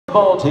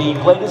Ball team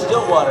played in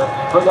Stillwater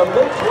for the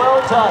Big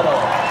 12 title.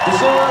 The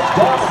Sooners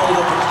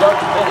dominated from start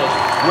to finish,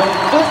 winning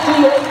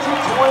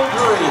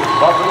 58-23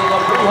 while bringing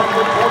up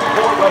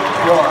 344 rushing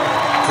yards.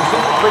 The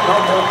Sooners bring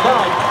home their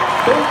 9th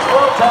Big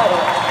 12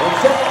 title in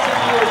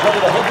 17 years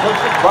under the head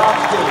coach of Bob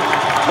Stoops.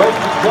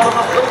 Ladies and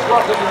gentlemen, please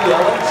welcome to the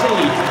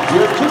LNC,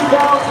 your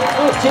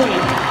 2015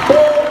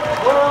 Big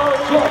 12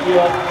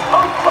 champion,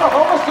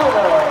 Oklahoma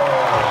Sooners.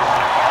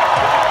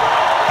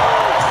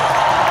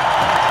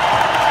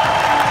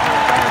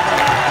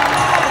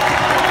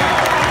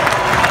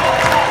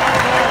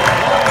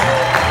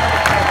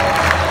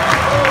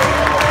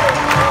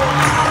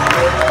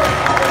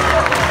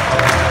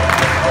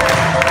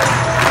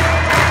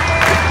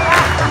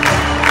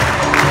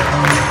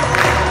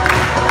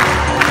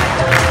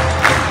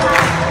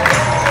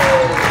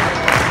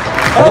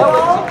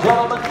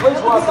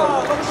 Please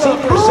welcome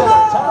Senior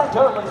Center Ty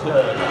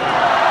Turlington.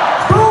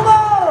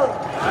 Boomer!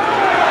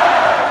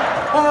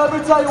 Hey, let me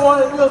tell you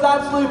what, it feels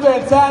absolutely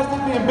fantastic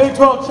being Big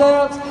 12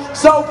 champs.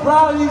 So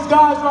proud of these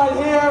guys right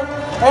here.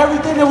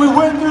 Everything that we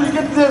went through to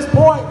get to this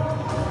point.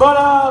 But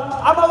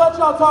I'm going to let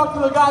y'all talk to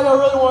the guy I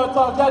really want to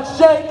talk to. That's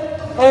Shake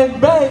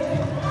and Bake.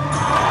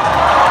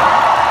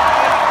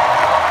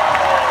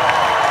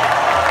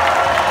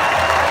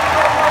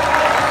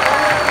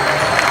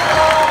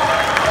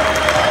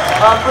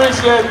 I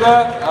appreciate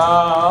that.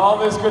 All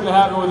this couldn't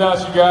happen without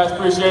you guys.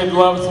 Appreciate the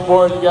love and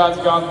support. You guys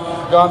have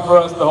gone for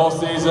us the whole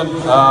season.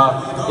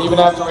 Even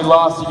after we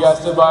lost, you guys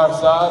stood by our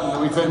side,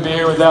 and we couldn't be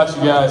here without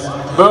you guys.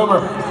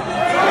 Boomer.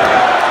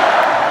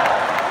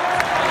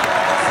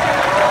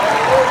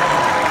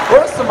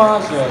 Where's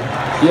Samaje?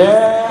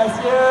 Yes,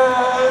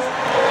 yes.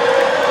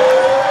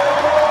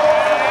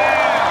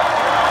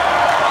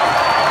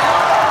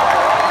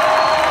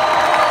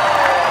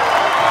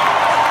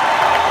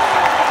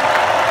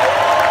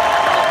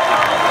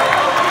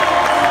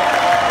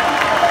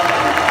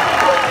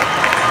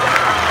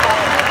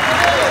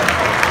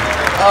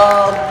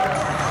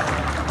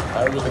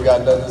 I really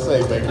got nothing to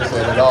say. Baker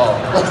said it all.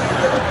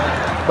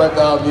 But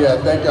yeah,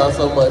 thank y'all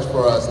so much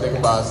for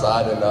sticking by our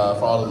side and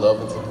for all the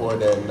love and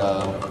support. And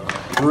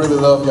we really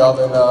love y'all.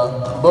 And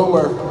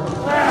Boomer.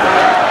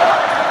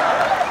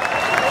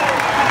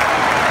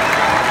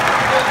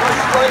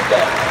 Let's break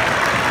that.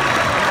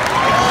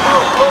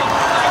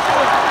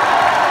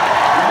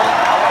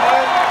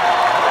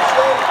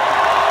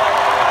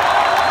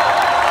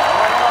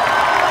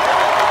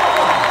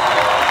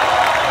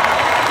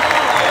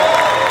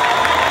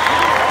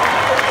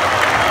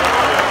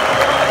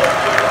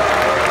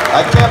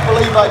 I can't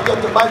believe I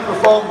get the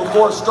microphone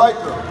before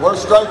Striker.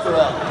 Where's Striker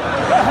at?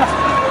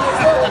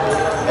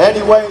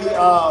 Anyway,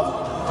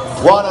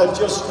 want to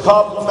just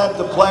compliment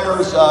the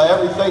players.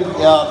 Everything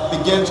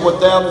begins with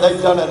them.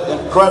 They've done an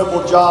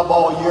incredible job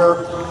all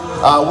year.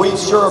 We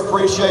sure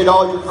appreciate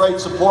all your great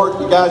support.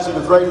 You guys are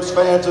the greatest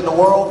fans in the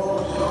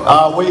world.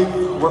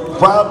 We're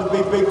proud to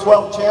be Big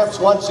 12 champs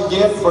once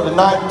again for the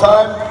 9th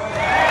time.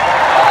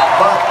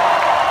 But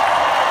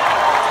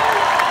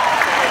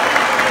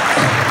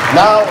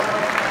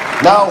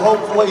now,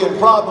 hopefully and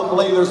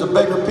probably, there's a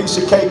bigger piece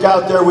of cake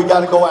out there we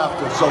got to go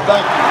after. So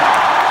thank you.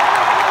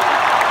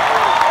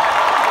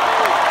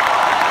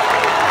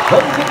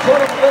 Ladies and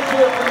gentlemen, let's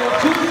hear it for your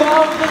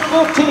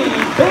 2015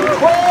 Big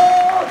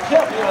 12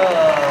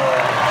 champion.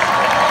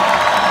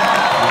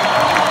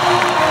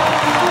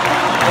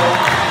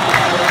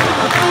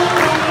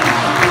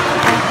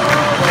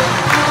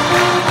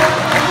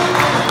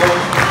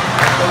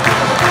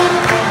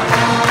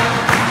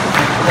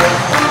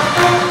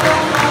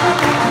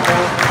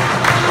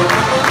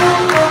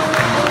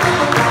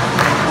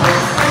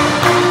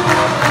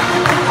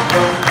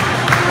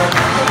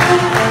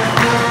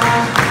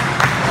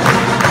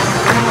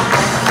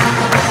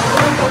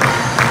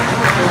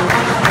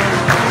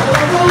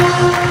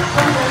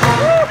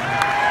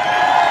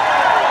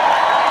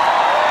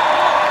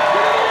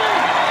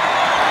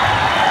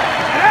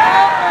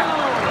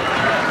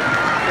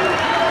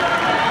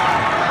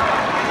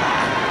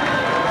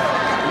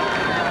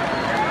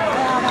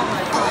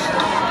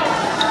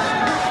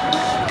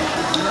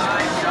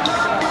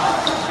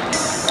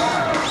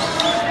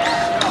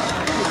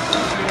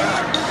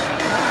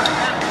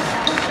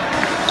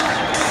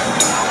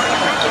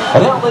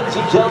 And now, ladies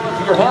and gentlemen,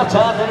 for your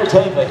halftime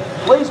entertainment,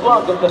 please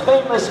welcome the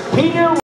famous Peter